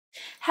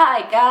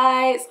Hi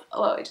guys!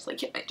 Oh, I just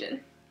hit my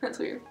chin. That's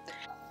weird.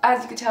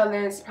 As you can tell,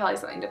 there's probably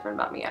something different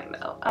about me. I don't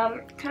know.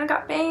 Kinda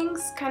got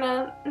bangs.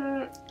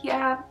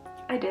 Yeah,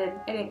 I did.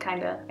 I didn't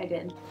kinda. I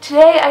did.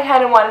 Today, I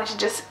kinda wanted to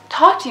just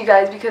talk to you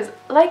guys because,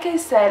 like I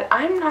said,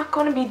 I'm not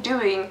gonna be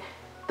doing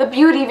the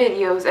beauty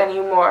videos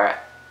anymore.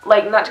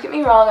 Like, not to get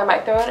me wrong, I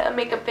might throw in a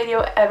makeup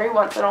video every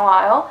once in a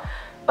while,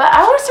 but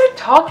I want to start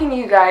talking to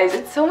you guys.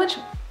 It's so much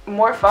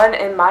more fun,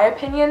 in my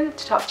opinion,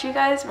 to talk to you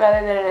guys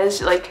rather than it is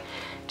to, like,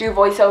 do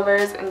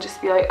voiceovers and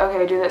just be like,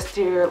 okay, do this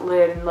to your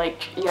lid and,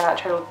 like, yeah,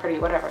 try to look pretty,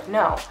 whatever.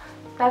 No,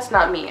 that's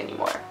not me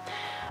anymore.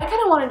 I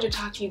kind of wanted to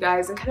talk to you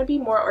guys and kind of be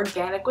more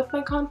organic with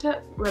my content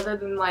rather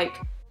than, like,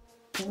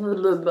 blah,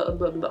 blah, blah,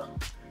 blah, blah.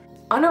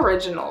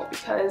 Unoriginal,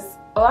 because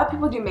a lot of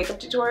people do makeup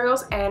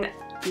tutorials, and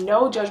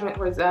no judgment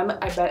towards them.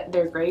 I bet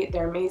they're great,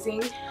 they're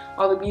amazing.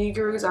 All the beauty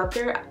gurus out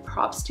there,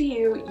 props to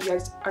you. You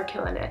guys are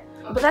killing it.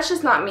 But that's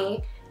just not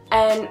me,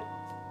 and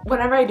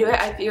whenever I do it,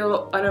 I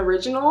feel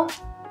unoriginal.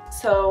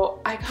 So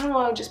I kind of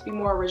want to just be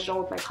more original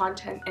with my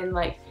content and,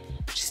 like,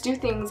 just do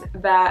things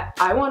that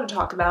I want to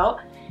talk about.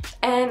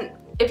 And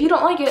if you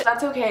don't like it,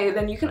 that's okay.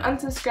 Then you can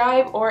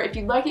unsubscribe, or if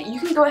you like it, you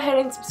can go ahead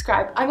and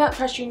subscribe. I'm not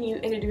pressuring you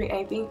into doing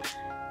anything.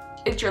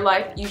 It's your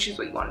life, you choose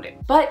what you want to do.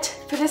 But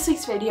for this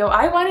week's video,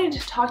 I wanted to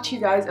talk to you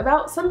guys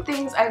about some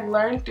things I've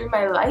learned through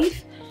my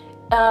life.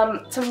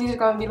 Some of these are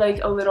going to be,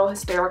 like, a little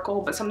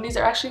hysterical, but some of these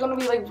are actually going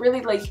to be, like,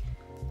 really, like,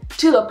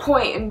 to the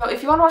point. And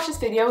if you want to watch this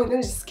video,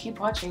 then just keep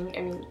watching.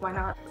 I mean, why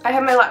not? I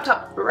have my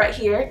laptop right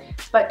here,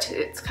 but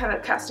it's kind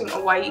of casting a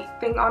white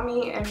thing on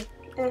me, and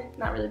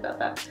not really about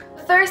that.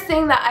 The first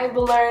thing that I've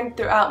learned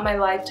throughout my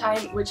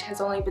lifetime, which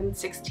has only been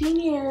 16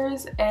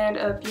 years and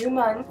a few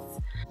months,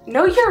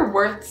 know you're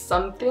worth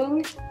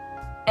something.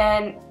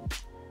 And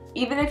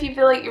even if you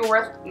feel like you're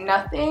worth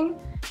nothing,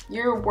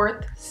 you're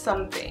worth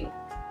something,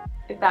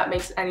 if that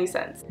makes any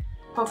sense.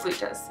 Hopefully it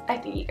does. I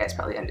think you guys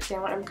probably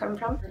understand where I'm coming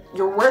from.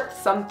 You're worth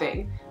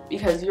something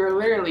because you're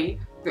literally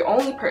the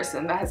only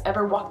person that has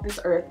ever walked this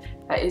earth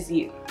that is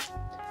you.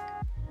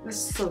 This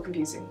is so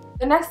confusing.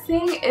 The next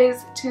thing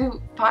is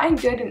to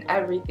find good in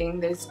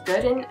everything. There's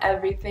good in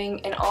everything,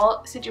 in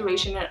all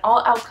situations, and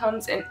all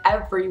outcomes, in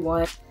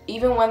everyone.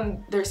 Even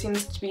when there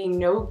seems to be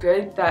no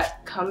good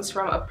that comes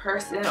from a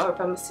person or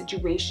from a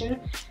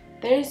situation,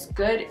 there's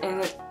good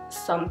in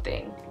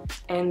something,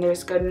 and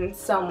there's good in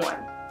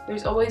someone.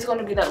 There's always going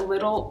to be that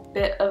little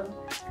bit of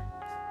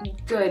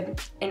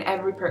good in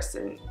every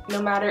person.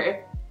 No matter if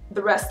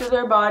the rest of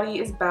their body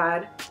is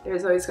bad,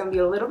 there's always going to be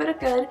a little bit of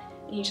good.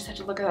 And you just have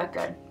to look at that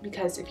good,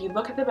 because if you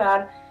look at the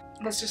bad,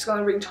 that's just going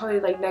to bring totally,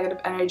 like, negative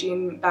energy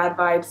and bad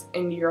vibes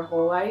into your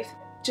whole life.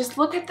 Just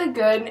look at the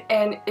good,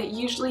 and it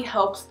usually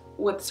helps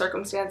with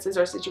circumstances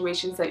or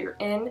situations that you're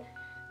in.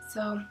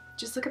 So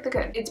just look at the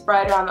good. It's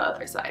brighter on the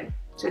other side,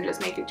 so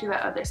just make it to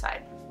that other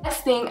side.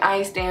 Next thing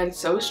I stand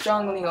so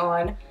strongly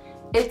on,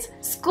 it's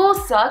school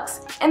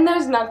sucks and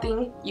there's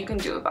nothing you can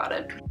do about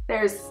it.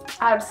 There's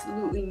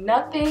absolutely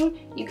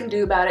nothing you can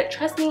do about it.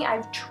 Trust me,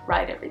 I've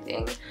tried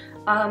everything.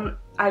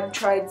 I've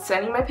tried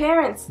sending my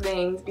parents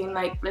things, being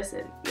like,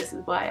 listen, this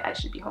is why I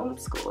should be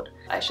homeschooled.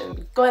 I shouldn't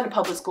be going to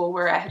public school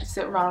where I have to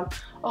sit around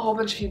a whole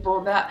bunch of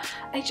people that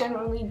I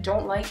genuinely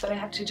don't like, but I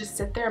have to just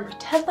sit there and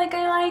pretend like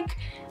I like,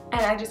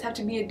 and I just have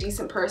to be a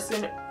decent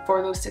person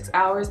for those 6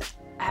 hours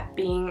at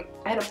being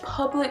at a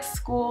public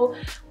school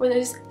where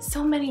there's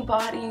so many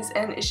bodies,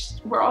 and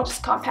we're all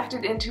just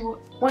compacted into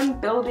one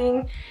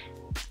building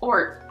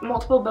or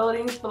multiple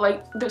buildings, but,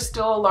 like, there's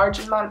still a large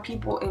amount of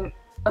people in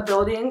a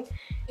building,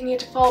 and you have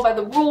to follow by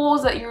the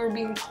rules that you're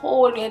being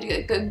told, and you have to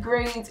get good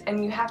grades,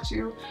 and you have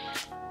to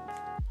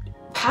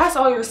pass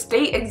all your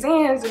state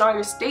exams and all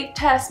your state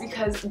tests,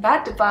 because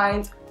that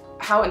defines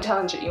how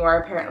intelligent you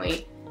are,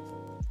 apparently.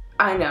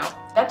 I know.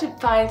 That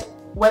defines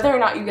whether or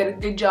not you get a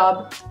good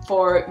job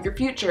for your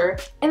future,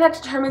 and that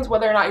determines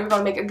whether or not you're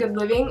going to make a good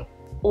living,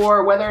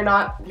 or whether or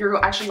not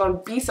you're actually going to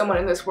be someone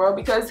in this world,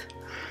 because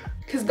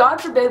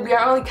God forbid we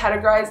are only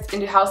categorized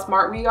into how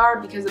smart we are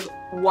because of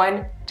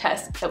one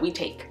test that we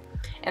take,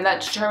 and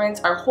that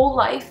determines our whole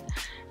life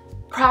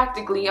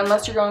practically,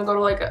 unless you're going to go to,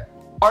 like, an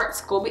art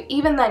school. But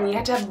even then, you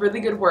have to have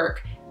really good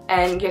work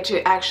and get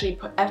to actually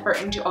put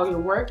effort into all your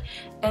work.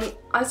 And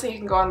honestly, you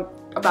can go on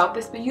about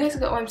this, but you guys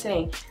get what I'm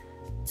saying.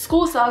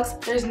 School sucks,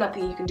 there's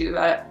nothing you can do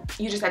about it.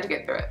 You just have to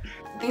get through it.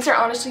 These are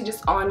honestly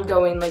just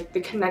ongoing, like, they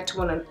connect to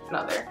one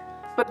another.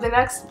 But the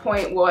next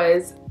point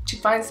was to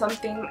find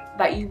something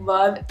that you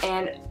love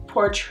and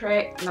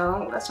pursue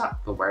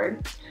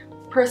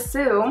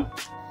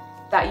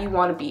that you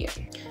want to be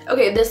in.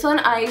 Okay, this one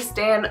I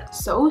stand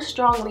so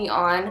strongly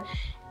on.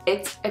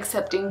 It's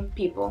accepting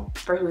people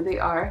for who they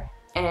are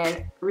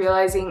and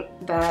realizing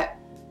that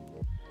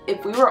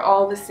if we were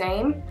all the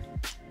same,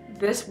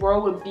 this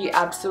world would be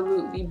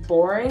absolutely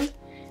boring,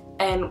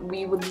 and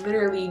we would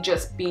literally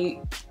just be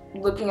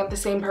looking at the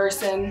same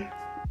person,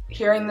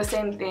 hearing the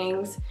same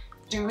things,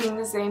 doing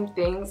the same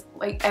things.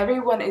 Like,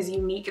 everyone is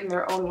unique in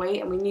their own way,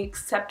 and we need to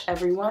accept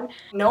everyone.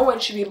 No one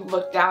should be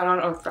looked down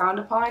on or frowned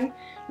upon,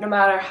 no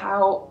matter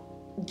how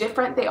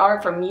different they are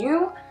from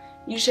you.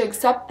 You should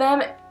accept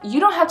them. You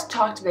don't have to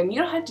talk to them.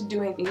 You don't have to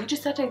do anything. You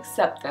just have to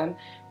accept them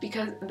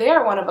because they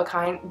are one of a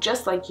kind,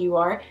 just like you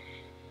are.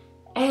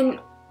 And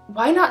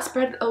why not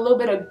spread a little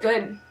bit of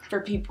good for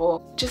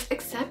people? Just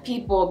accept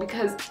people,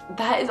 because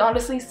that is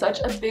honestly such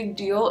a big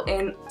deal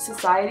in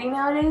society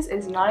nowadays,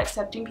 is not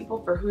accepting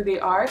people for who they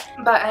are.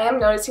 But I am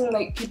noticing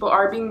like people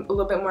are being a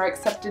little bit more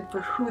accepted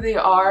for who they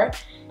are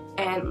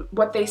and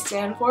what they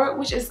stand for,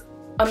 which is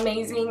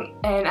amazing.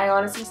 And I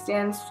honestly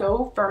stand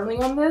so firmly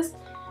on this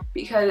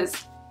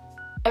because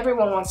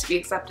everyone wants to be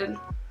accepted.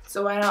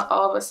 So why not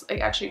all of us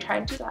like actually try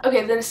and do that?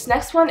 Okay, this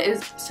next one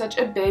is such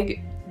a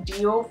big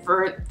deal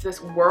for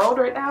this world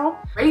right now.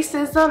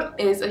 Racism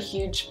is a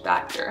huge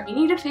factor. You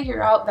need to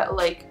figure out that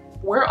like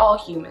we're all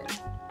human.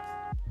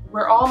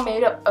 We're all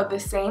made up of the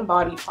same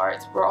body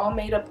parts. We're all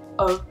made up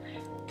of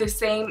the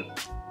same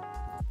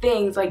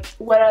things, like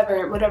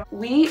whatever.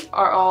 We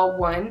are all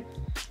one,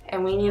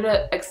 and we need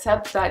to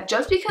accept that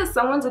just because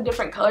someone's a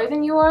different color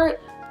than you are,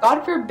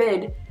 God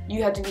forbid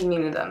you have to be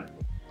mean to them.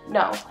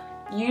 No,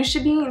 you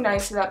should be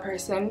nice to that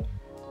person.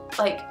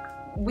 Like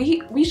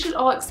we should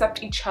all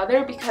accept each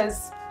other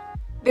because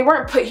they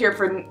weren't put here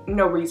for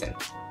no reason.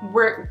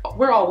 We're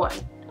all one,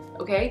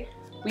 okay?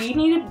 We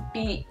need to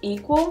be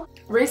equal.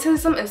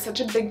 Racism is such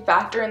a big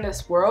factor in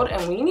this world,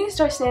 and we need to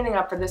start standing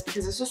up for this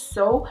because it's just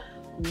so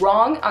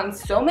wrong on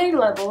so many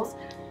levels.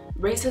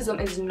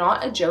 Racism is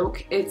not a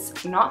joke.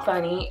 It's not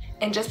funny.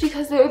 And just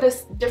because they're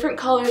this different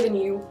color than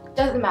you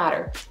doesn't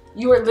matter.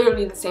 You are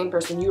literally the same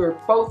person. You are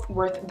both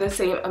worth the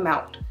same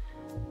amount.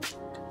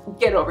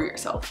 Get over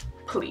yourself,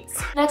 please.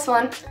 Next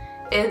one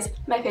is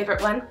my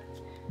favorite one.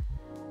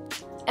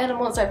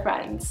 Animals are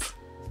friends.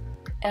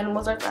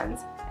 Animals are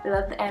friends. I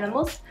love the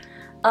animals.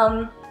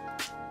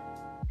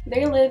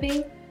 They're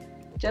living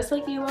just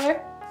like you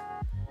are.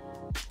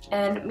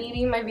 And me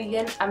being my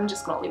vegan, I'm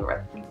just gonna leave it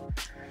right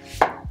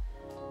there.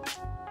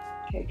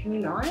 Okay, can you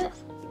not?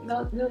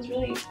 That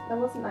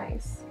was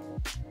nice.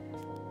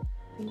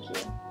 Thank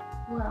you.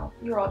 Wow,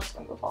 you're all just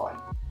gonna go falling.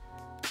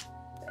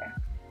 There,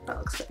 that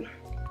looks good.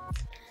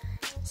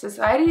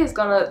 Society is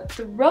gonna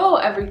throw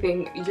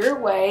everything your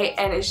way,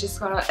 and it's just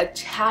gonna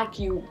attack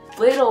you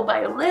little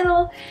by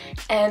little,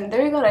 and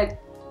they're gonna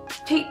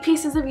take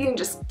pieces of you and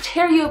just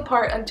tear you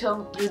apart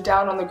until you're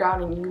down on the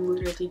ground and you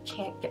literally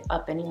can't get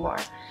up anymore.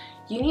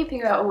 You need to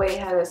figure out a way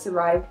how to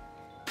survive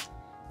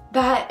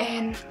that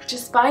and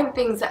just find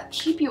things that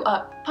keep you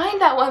up. Find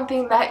that one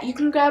thing that you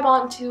can grab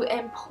onto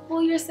and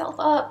pull yourself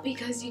up,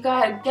 because you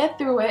gotta get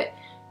through it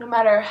no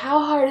matter how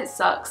hard it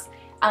sucks.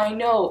 I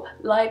know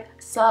life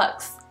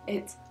sucks.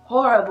 It's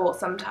horrible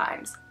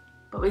sometimes,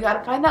 but we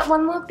gotta find that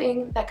one little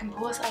thing that can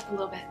pull us up a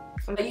little bit.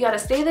 But you gotta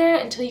stay there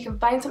until you can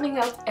find something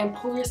else and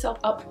pull yourself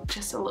up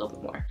just a little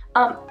bit more.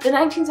 The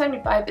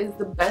 1975 is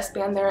the best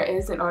band there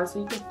is, and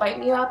honestly, you can fight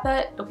me about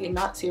that. Okay,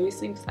 not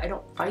seriously, because I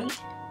don't fight.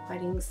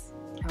 Fighting's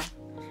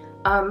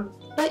no.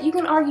 But you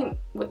can argue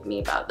with me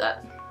about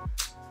that.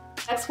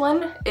 Next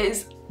one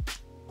is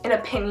an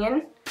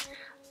opinion.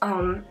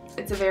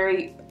 It's a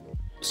very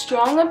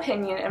strong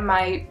opinion in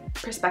my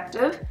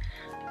perspective.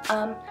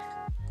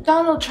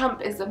 Donald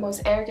Trump is the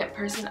most arrogant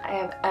person I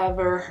have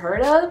ever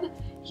heard of.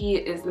 He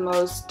is the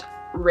most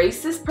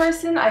racist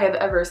person I have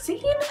ever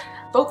seen.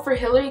 Vote for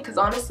Hillary, because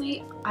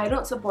honestly, I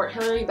don't support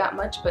Hillary that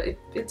much, but if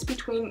it's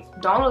between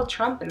Donald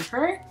Trump and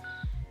her,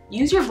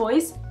 use your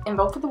voice and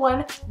vote for the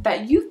one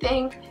that you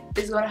think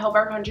is going to help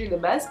our country the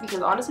best,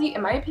 because honestly,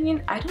 in my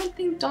opinion, I don't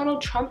think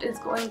Donald Trump is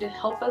going to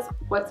help us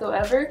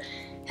whatsoever.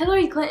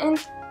 Hillary Clinton,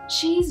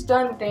 she's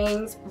done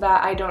things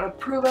that I don't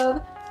approve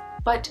of,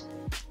 but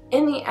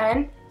in the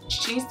end,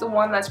 she's the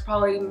one that's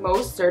probably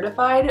most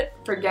certified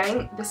for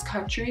getting this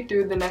country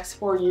through the next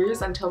 4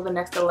 years until the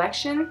next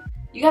election.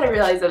 You gotta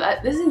realize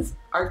that this is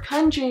our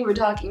country we're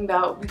talking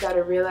about. We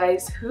gotta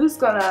realize who's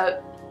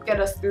gonna get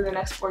us through the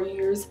next 4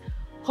 years,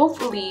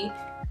 hopefully,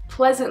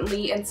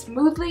 pleasantly, and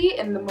smoothly,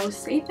 in the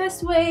most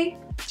safest way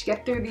to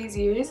get through these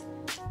years.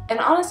 And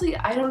honestly,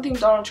 I don't think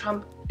Donald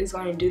Trump is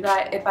going to do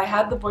that. If I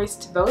had the voice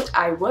to vote,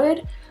 I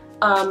would,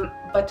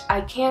 but I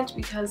can't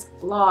because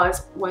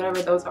laws,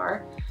 whatever those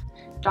are.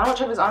 Donald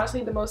Trump is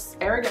honestly the most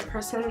arrogant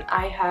person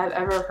I have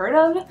ever heard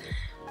of.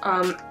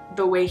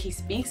 The way he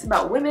speaks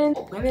about women.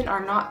 Women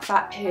are not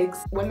fat pigs.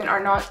 Women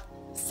are not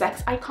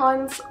sex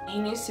icons.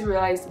 He needs to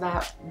realize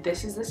that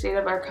this is the state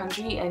of our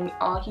country, and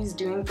all he's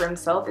doing for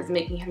himself is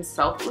making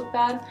himself look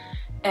bad.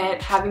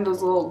 And having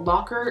those little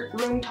locker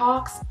room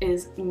talks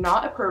is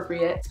not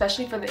appropriate,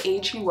 especially for the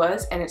age he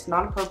was, and it's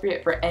not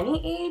appropriate for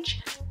any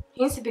age.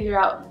 He needs to figure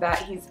out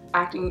that he's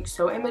acting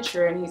so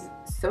immature and he's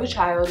so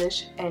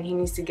childish, and he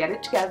needs to get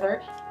it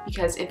together,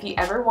 because if he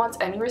ever wants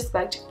any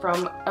respect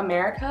from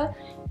America,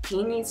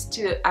 he needs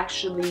to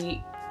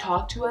actually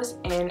talk to us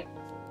and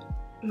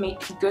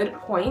make good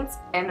points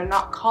and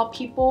not call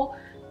people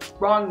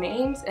wrong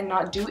names and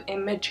not do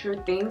immature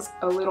things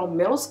a little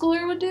middle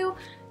schooler would do.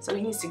 So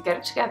he needs to get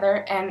it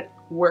together and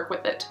work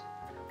with it.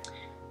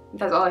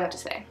 That's all I have to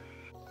say.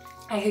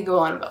 I could go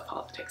on about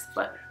politics,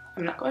 but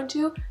I'm not going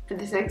to for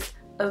the sake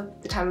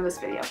of the time of this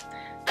video.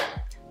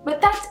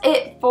 But that's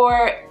it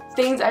for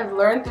things I've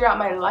learned throughout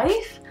my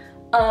life.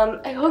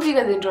 I hope you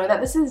guys enjoy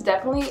that. This is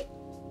definitely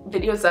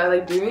videos that I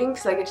like doing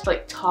because I get to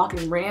like talk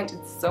and rant.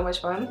 It's so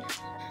much fun.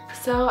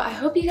 So I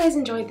hope you guys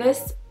enjoyed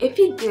this. If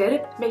you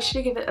did, make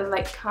sure to give it a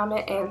like,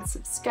 comment, and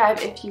subscribe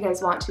if you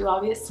guys want to,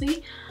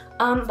 obviously.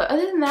 But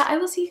other than that, I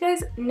will see you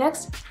guys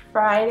next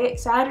Saturday.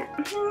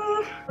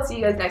 I'll see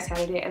you guys next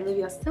Saturday. I love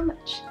you all so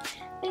much.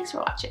 Thanks for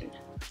watching.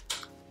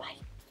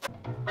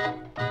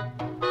 Bye.